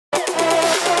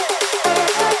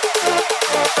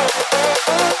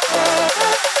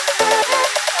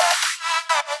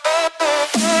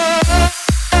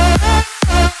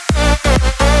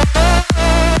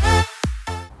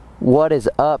What is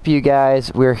up, you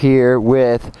guys? We're here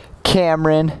with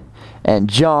Cameron and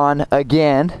John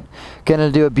again.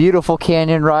 Gonna do a beautiful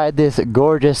canyon ride this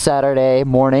gorgeous Saturday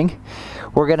morning.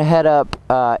 We're gonna head up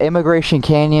Immigration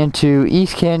Canyon to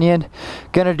East Canyon.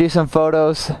 Gonna do some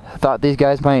photos. Thought these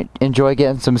guys might enjoy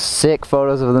getting some sick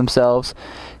photos of themselves.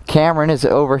 Cameron is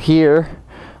over here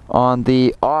on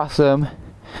the awesome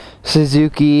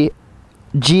Suzuki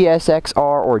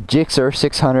GSXR or Gixxer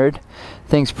 600.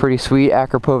 Thing's pretty sweet.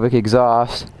 Akrapovic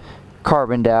exhaust,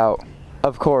 carboned out.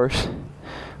 Of course,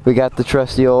 we got the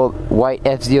trusty old white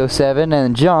FZ07,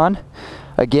 and John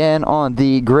again on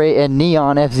the gray and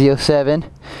neon FZ07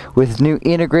 with new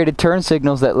integrated turn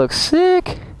signals that look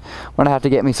sick. I'm gonna have to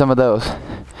get me some of those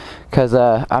because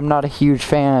I'm not a huge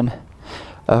fan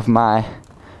of my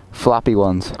floppy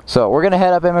ones. So we're gonna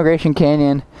head up Immigration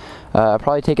Canyon,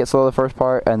 probably take it slow the first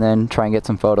part and then try and get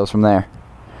some photos from there.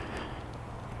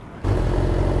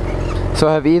 So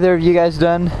have either of you guys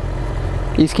done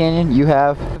East Canyon?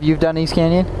 You've done East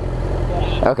Canyon?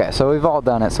 Okay, so we've all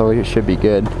done it, so it should be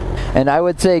good. And I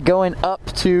would say going up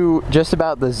to just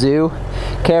about the zoo,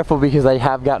 careful because I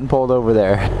have gotten pulled over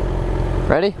there.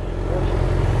 Ready?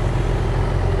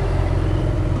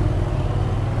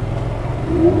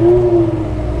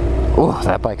 Oh,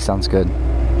 that bike sounds good.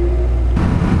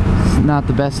 It's not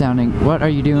the best sounding. What are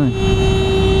you doing?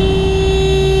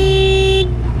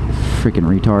 Freaking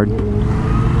retard.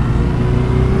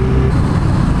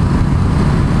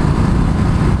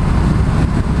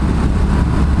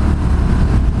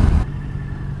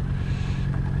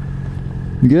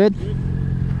 Good?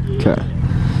 Okay.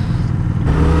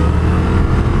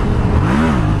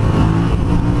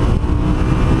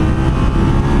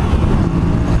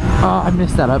 Oh, I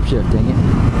missed that upshift, dang it.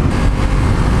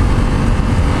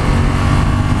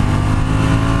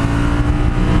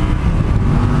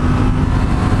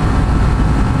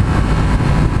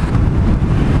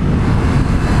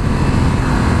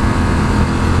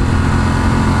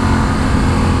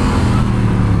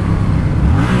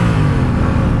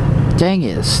 Dang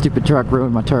it, this stupid truck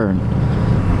ruined my turn.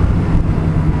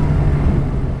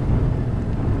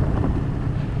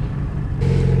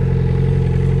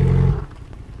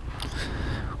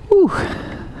 Whew.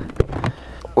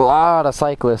 A lot of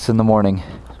cyclists in the morning.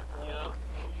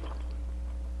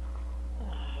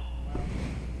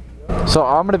 So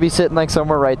I'm gonna be sitting like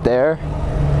somewhere right there.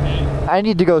 I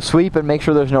need to go sweep and make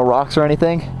sure there's no rocks or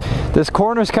anything. This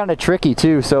corner's kind of tricky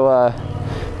too, so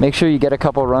make sure you get a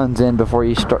couple runs in before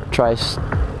you start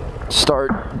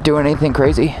doing anything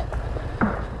crazy.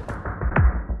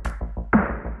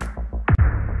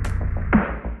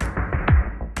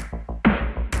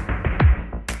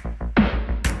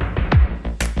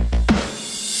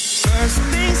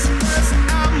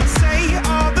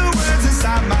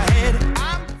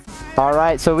 All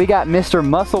right, so we got Mr.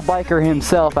 Muscle Biker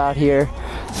himself out here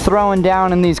throwing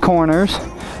down in these corners.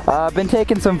 Been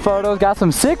taking some photos, got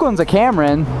some sick ones of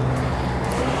Cameron.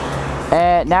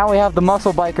 And now we have the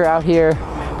Muscle Biker out here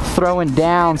throwing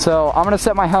down. So I'm gonna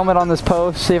set my helmet on this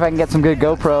post, see if I can get some good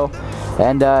GoPro,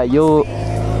 and you'll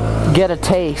get a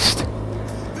taste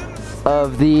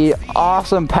of the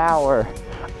awesome power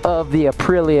of the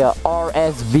Aprilia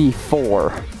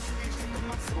RSV4.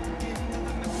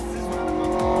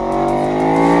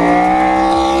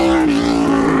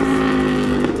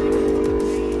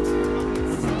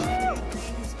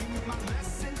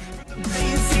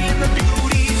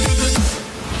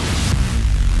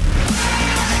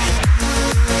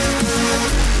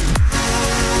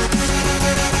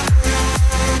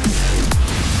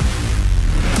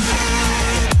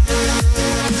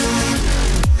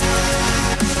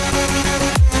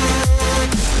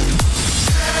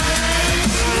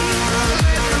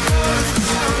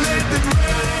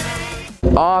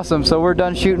 Awesome, so we're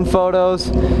done shooting photos.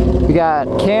 We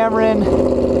got Cameron,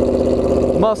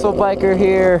 Muscle Biker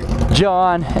here,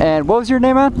 John, and what was your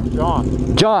name, man?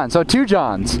 John. John, so two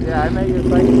Johns. Yeah, I met you at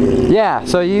Cycle Gear. Yeah,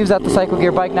 so you was at the Cycle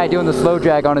Gear Bike Night doing the slow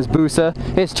drag on his Busa,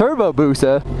 his turbo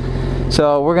Busa.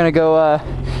 So we're gonna go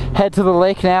head to the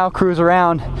lake now, cruise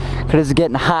around, because it's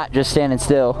getting hot just standing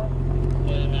still.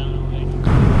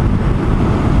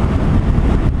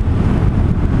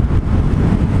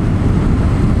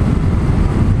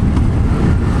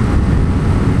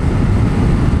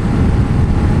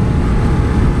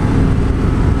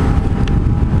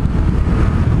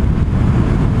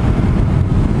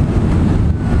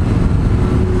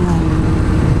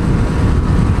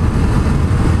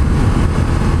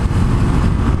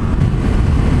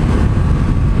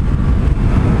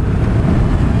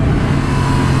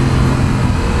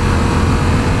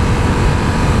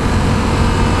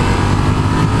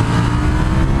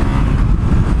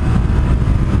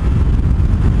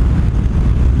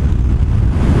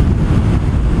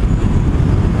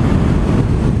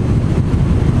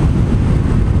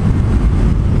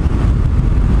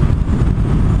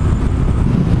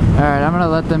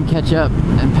 let them catch up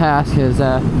and pass, because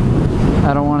I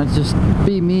don't want to just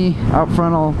be me out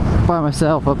front all by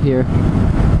myself up here.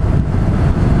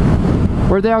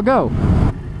 Where'd they all go?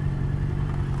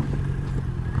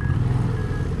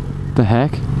 The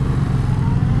heck?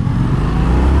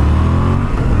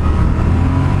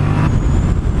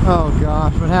 Oh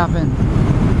gosh, what happened?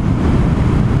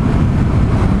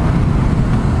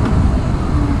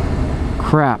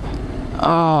 Crap.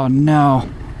 Oh no.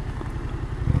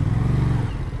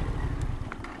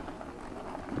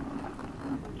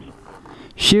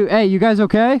 Shoot, hey, you guys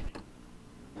okay?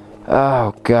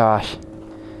 Oh gosh.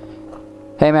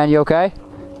 Hey man, you okay?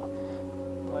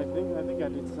 I think I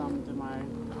did something to my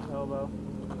elbow.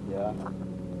 Yeah.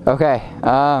 Okay.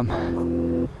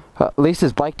 At least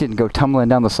his bike didn't go tumbling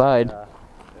down the side.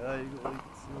 Yeah, you can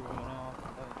see it went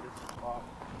off.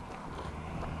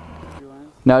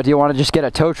 Now, do you want to just get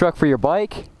a tow truck for your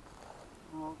bike?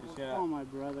 I'll call my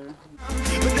brother.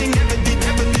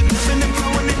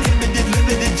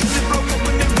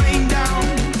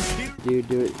 Dude,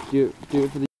 do it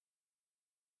for the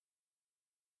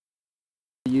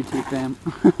YouTube fam.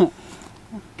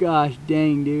 Gosh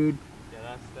dang, dude.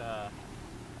 Yeah, that's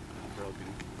broken.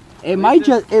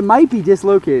 It might be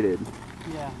dislocated.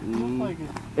 Yeah, looks like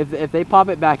it. If they pop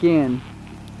it back in,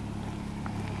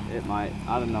 It might.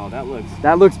 I don't know. That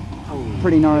looks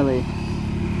pretty gnarly.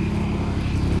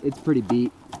 It's pretty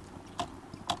beat.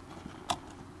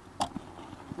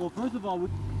 Well, first of all,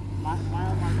 my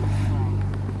wrong.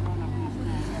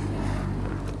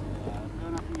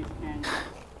 Going up East Canyon.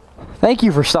 Thank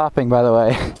you for stopping, by the way.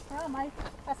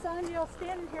 I saw him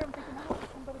standing here. I'm thinking, oh,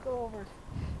 somebody go over.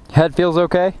 Head feels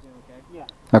okay? Yeah.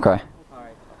 Okay.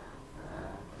 Alright.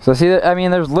 So see, I mean,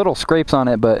 there's little scrapes on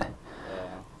it, but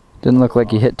didn't look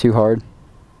like you hit too hard.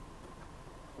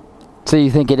 So you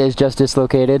think it is just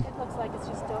dislocated? It looks like it's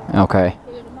just Okay.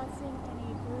 I'm not seeing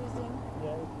any bruising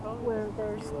where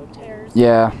there's tears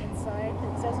Yeah. inside.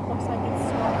 It just looks like it's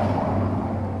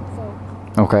swollen.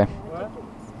 So, Okay. I think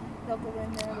they'll go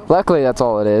in there. Luckily, that's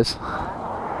all it is.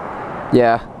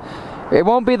 Yeah. It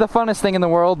won't be the funnest thing in the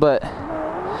world, but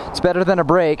it's better than a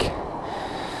break.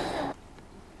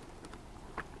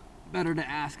 Better to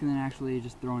ask than actually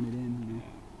just throwing it in, you know.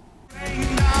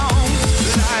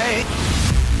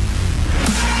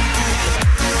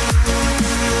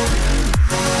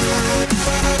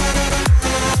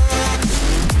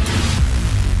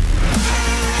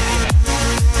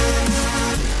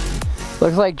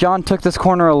 Looks like John took this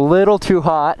corner a little too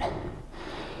hot.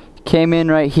 Came in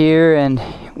right here and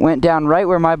went down right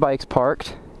where my bike's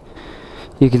parked.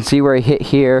 You can see where he hit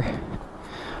here.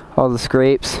 All the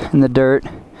scrapes and the dirt.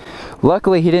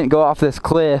 Luckily he didn't go off this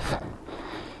cliff,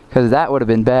 because that would have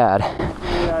been bad.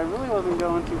 Yeah, I really wasn't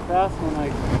going too fast when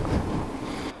I...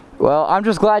 Well, I'm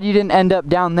just glad you didn't end up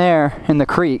down there in the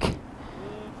creek. Me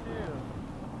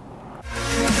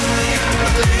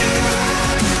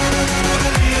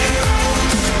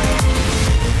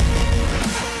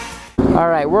too.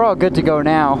 Alright, we're all good to go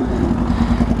now.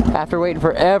 After waiting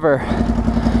forever.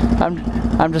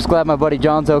 I'm just glad my buddy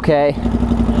John's okay.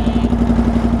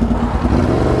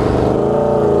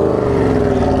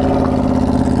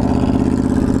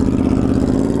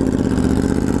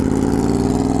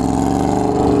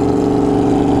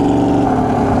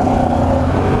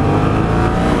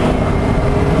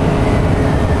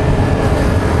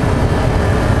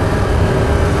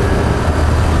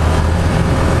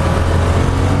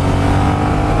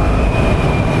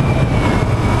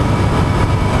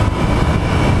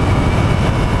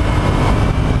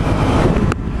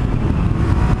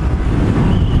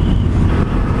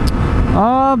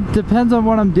 Depends on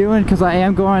what I'm doing, because I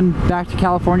am going back to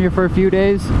California for a few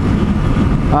days.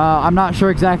 I'm not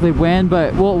sure exactly when,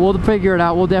 but we'll figure it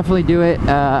out. We'll definitely do it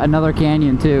another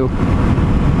canyon too.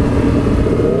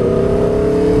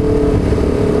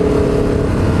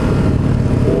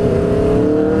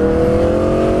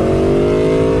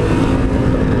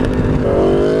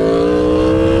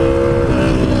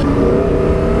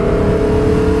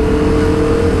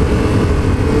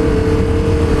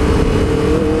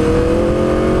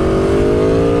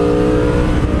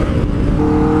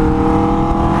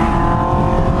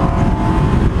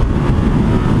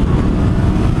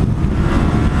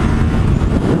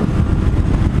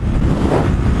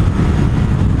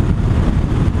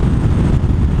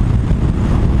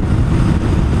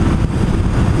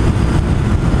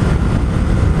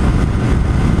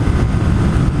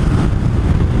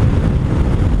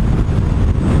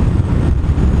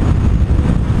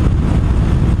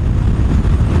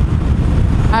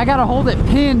 I gotta hold it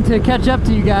pinned to catch up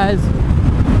to you guys.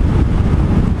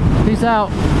 Peace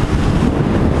out.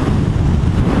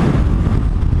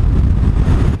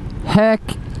 Heck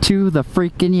to the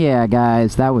freaking yeah,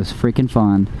 guys. That was freaking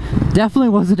fun. Definitely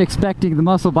wasn't expecting the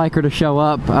muscle biker to show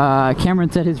up. Cameron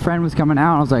said his friend was coming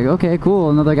out. I was like, okay, cool,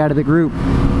 another guy to the group.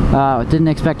 Didn't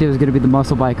expect it was going to be the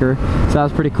muscle biker, so that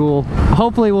was pretty cool.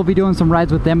 Hopefully we'll be doing some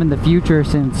rides with them in the future,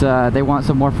 since they want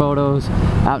some more photos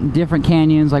out in different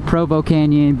canyons like Provo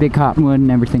Canyon, Big Cottonwood, and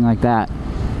everything like that.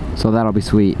 So that'll be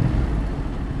sweet.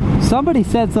 Somebody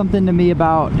said something to me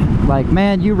about, like,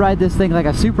 man, you ride this thing like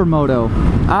a supermoto.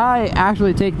 I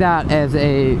actually take that as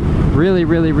a really,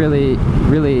 really, really,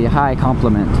 really high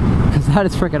compliment, because that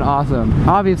is freaking awesome.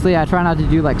 Obviously, I try not to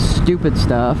do like stupid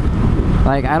stuff.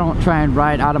 Like, I don't try and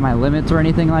ride out of my limits or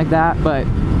anything like that, but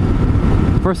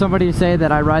for somebody to say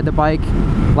that I ride the bike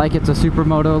like it's a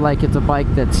supermoto, like it's a bike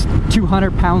that's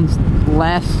 200 pounds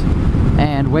less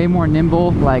and way more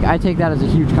nimble, like, I take that as a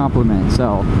huge compliment.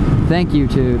 So thank you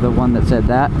to the one that said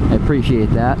that. I appreciate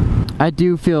that. I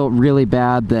do feel really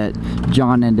bad that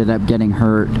John ended up getting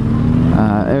hurt.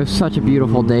 It was such a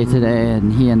beautiful day today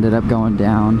and he ended up going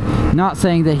down. Not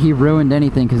saying that he ruined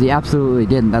anything, because he absolutely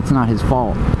didn't. That's not his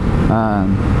fault.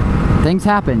 Things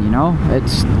happen, you know.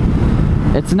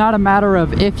 It's not a matter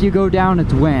of if you go down,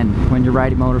 it's when you're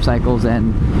riding motorcycles.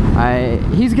 And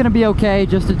he's gonna be okay,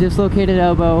 just a dislocated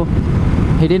elbow.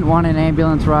 He didn't want an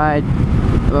ambulance ride.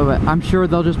 I'm sure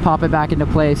they'll just pop it back into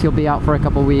place. He'll be out for a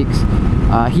couple weeks.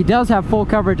 He does have full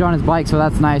coverage on his bike, so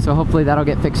that's nice. So hopefully that'll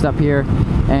get fixed up here,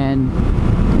 and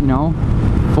you know,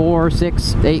 4,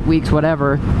 6, 8 weeks,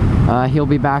 whatever, he'll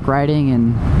be back riding,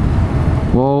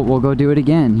 and we'll go do it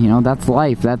again. You know, that's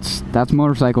life. That's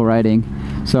motorcycle riding.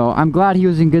 So I'm glad he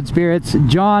was in good spirits.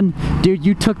 John, dude,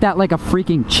 you took that like a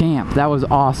freaking champ. That was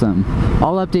awesome.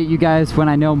 I'll update you guys when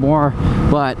I know more.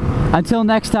 But until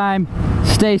next time,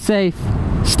 stay safe,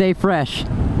 stay fresh.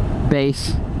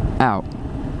 Bass out.